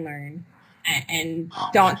learn, and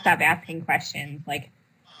don't stop asking questions. Like,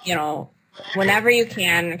 whenever you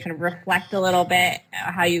can, kind of reflect a little bit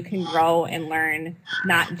how you can grow and learn,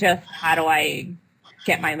 not just how do I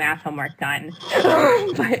get my math homework done,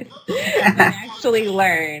 but actually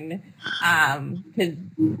learn, because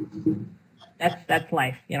that's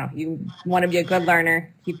life. You want to be a good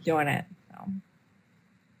learner, keep doing it. So.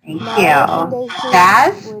 Thank My you. recommendation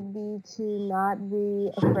Jazz? would be to not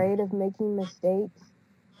be afraid of making mistakes.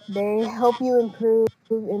 They help you improve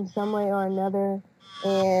in some way or another,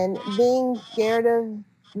 and being scared of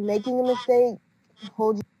making a mistake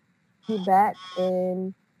holds you back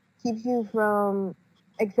and keeps you from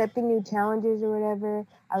accepting new challenges or whatever.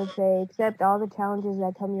 I would say accept all the challenges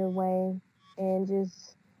that come your way and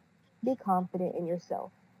just be confident in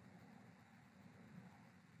yourself.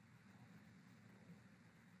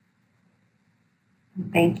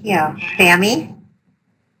 Thank you. Sammy?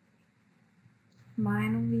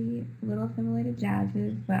 Mine will be a little similar to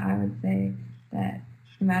Jazz's, but I would say that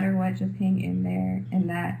no matter what, just hang in there, and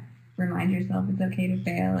that remind yourself it's okay to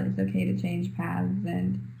fail, it's okay to change paths,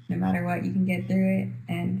 and no matter what, you can get through it,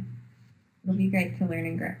 and it'll be great to learn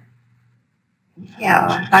and grow.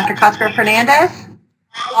 Yeah. Dr. Cosgrove Fernandez?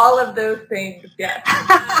 All of those things, yes.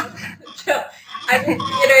 So I just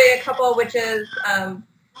reiterate a couple, which is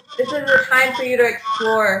this is a time for you to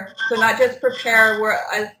explore. So not just prepare.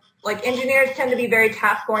 Like engineers tend to be very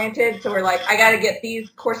task oriented, so we're like, I got to get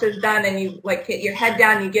these courses done, and you like get your head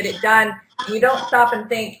down, you get it done. And you don't stop and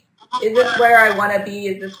think, is this where I want to be?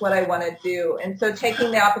 Is this what I want to do? And so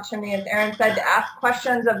taking the opportunity, as Erin said, to ask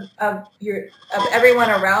questions of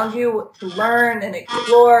everyone around you, to learn and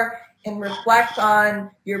explore and reflect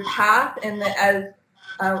on your path. And as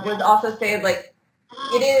was also said, like,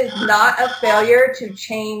 it is not a failure to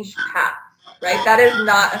change paths. Right? That is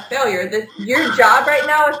not a failure. Your job right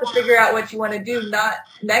now is to figure out what you want to do, not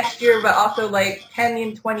next year, but also like 10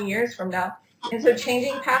 and 20 years from now. And so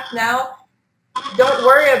changing paths now, don't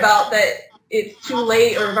worry about that it's too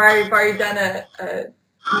late, or I've already done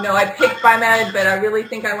I picked biomed, but I really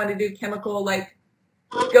think I want to do chemical. Like,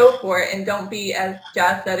 go for it, and don't be, as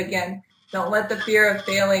Jazz said again, don't let the fear of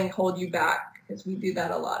failing hold you back, because we do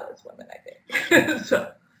that a lot as women, I think.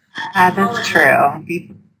 So That's true.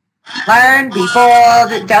 Learn, be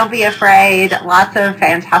bold, don't be afraid. Lots of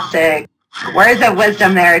fantastic words of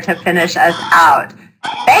wisdom there to finish us out.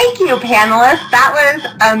 Thank you, panelists. That was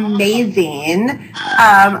amazing.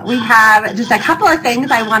 We have just a couple of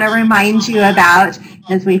things I want to remind you about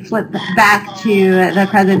as we flip back to the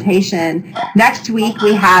presentation. Next week,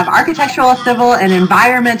 we have Architectural, Civil, and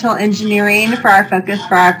Environmental Engineering for our focus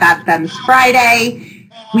for our FabFems Friday.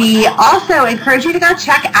 We also encourage you to go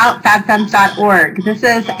check out FabFems.org. This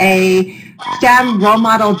is a STEM role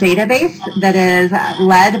model database that is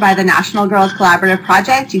led by the National Girls Collaborative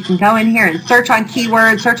Project. You can go in here and search on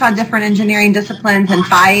keywords, search on different engineering disciplines, and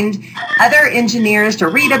find other engineers to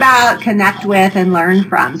read about, connect with, and learn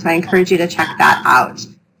from. So I encourage you to check that out.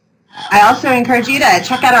 I also encourage you to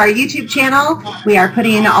check out our YouTube channel. We are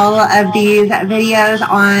putting all of these videos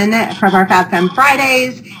on from our FabFems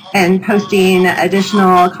Fridays and posting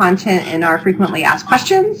additional content in our frequently asked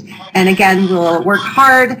questions. And again, we'll work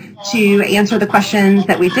hard to answer the questions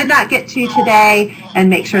that we did not get to today and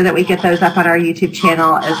make sure that we get those up on our YouTube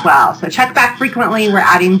channel as well. So check back frequently. We're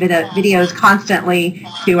adding videos constantly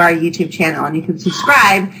to our YouTube channel, and you can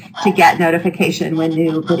subscribe to get notification when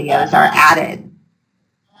new videos are added.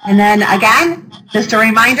 And then again, just a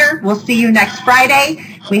reminder, we'll see you next Friday.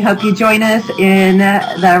 We hope you join us in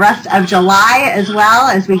the rest of July as well,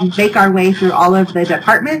 as we make our way through all of the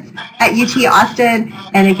departments at UT Austin,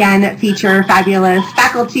 and again feature fabulous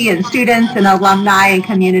faculty and students and alumni and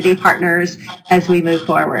community partners as we move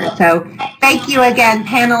forward. So thank you again,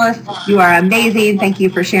 panelists. You are amazing. Thank you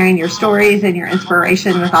for sharing your stories and your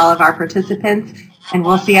inspiration with all of our participants. And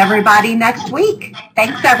we'll see everybody next week.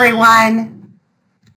 Thanks, everyone.